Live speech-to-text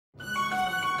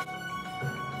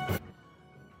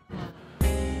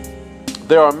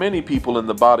There are many people in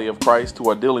the body of Christ who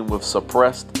are dealing with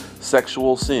suppressed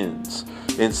sexual sins.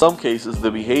 In some cases,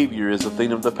 the behavior is a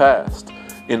thing of the past.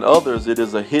 In others, it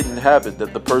is a hidden habit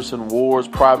that the person wars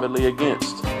privately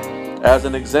against. As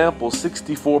an example,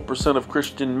 64% of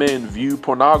Christian men view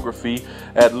pornography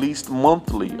at least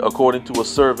monthly, according to a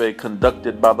survey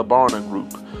conducted by the Barna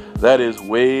Group. That is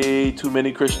way too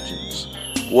many Christians.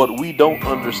 What we don't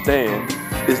understand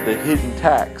is the hidden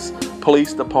tax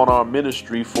placed upon our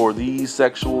ministry for these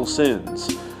sexual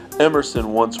sins.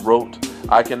 Emerson once wrote,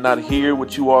 "I cannot hear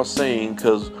what you are saying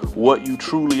because what you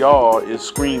truly are is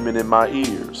screaming in my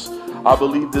ears." I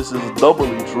believe this is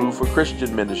doubly true for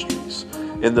Christian ministries.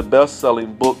 In the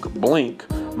best-selling book, Blink,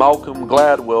 Malcolm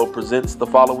Gladwell presents the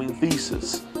following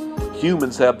thesis.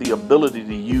 Humans have the ability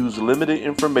to use limited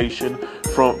information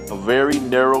from a very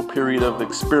narrow period of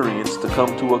experience to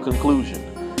come to a conclusion.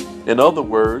 In other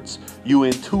words, you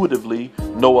intuitively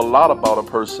know a lot about a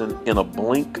person in a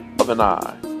blink of an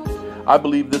eye. I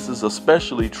believe this is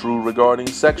especially true regarding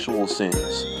sexual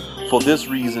sins. For this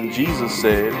reason, Jesus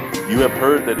said, "You have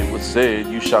heard that it was said,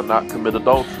 'You shall not commit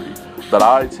adultery.' But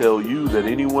I tell you that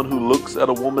anyone who looks at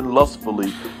a woman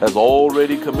lustfully has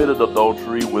already committed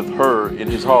adultery with her in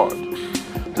his heart."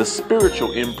 The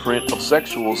spiritual imprint of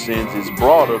sexual sins is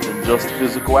broader than just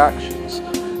physical actions.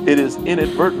 It is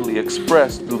inadvertently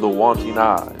expressed through the wanting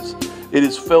eyes. It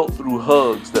is felt through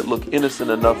hugs that look innocent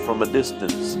enough from a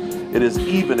distance. It is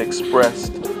even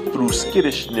expressed through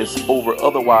skittishness over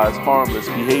otherwise harmless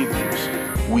behaviors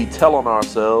we tell on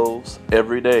ourselves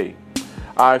every day.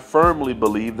 I firmly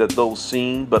believe that those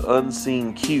seen but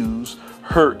unseen cues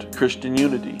hurt Christian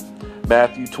unity.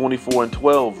 Matthew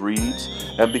 24:12 reads,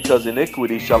 "And because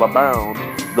iniquity shall abound,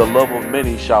 the love of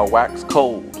many shall wax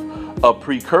cold." A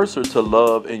precursor to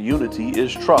love and unity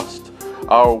is trust.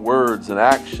 Our words and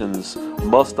actions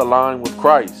must align with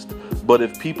Christ, but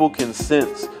if people can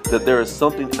sense that there is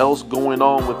something else going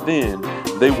on within,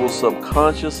 they will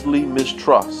subconsciously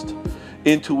mistrust.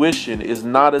 Intuition is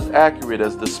not as accurate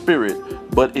as the Spirit,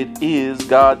 but it is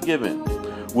God-given.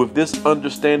 With this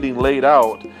understanding laid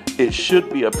out, it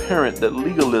should be apparent that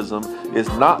legalism is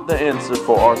not the answer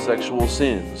for our sexual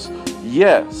sins.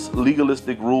 Yes,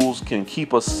 legalistic rules can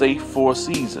keep us safe for a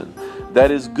season. That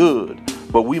is good,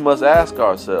 but we must ask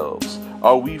ourselves,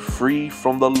 are we free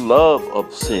from the love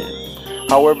of sin?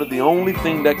 However, the only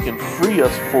thing that can free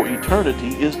us for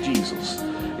eternity is Jesus.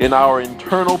 In our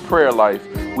internal prayer life,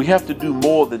 we have to do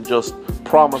more than just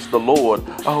promise the Lord,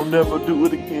 "I'll never do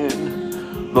it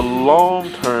again." The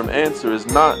long-term answer is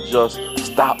not just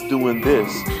stop doing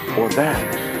this or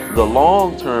that. The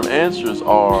long-term answers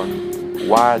are,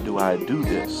 why do I do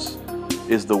this?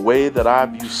 Is the way that I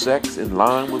view sex in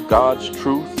line with God's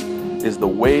truth? Is the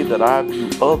way that I view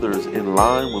others in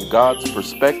line with God's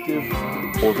perspective,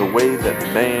 or the way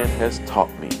that man has taught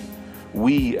me?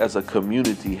 We as a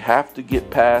community have to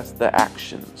get past the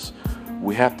actions.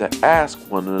 We have to ask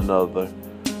one another,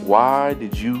 why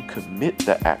did you commit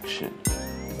the action?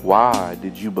 Why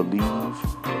did you believe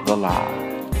the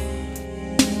lie?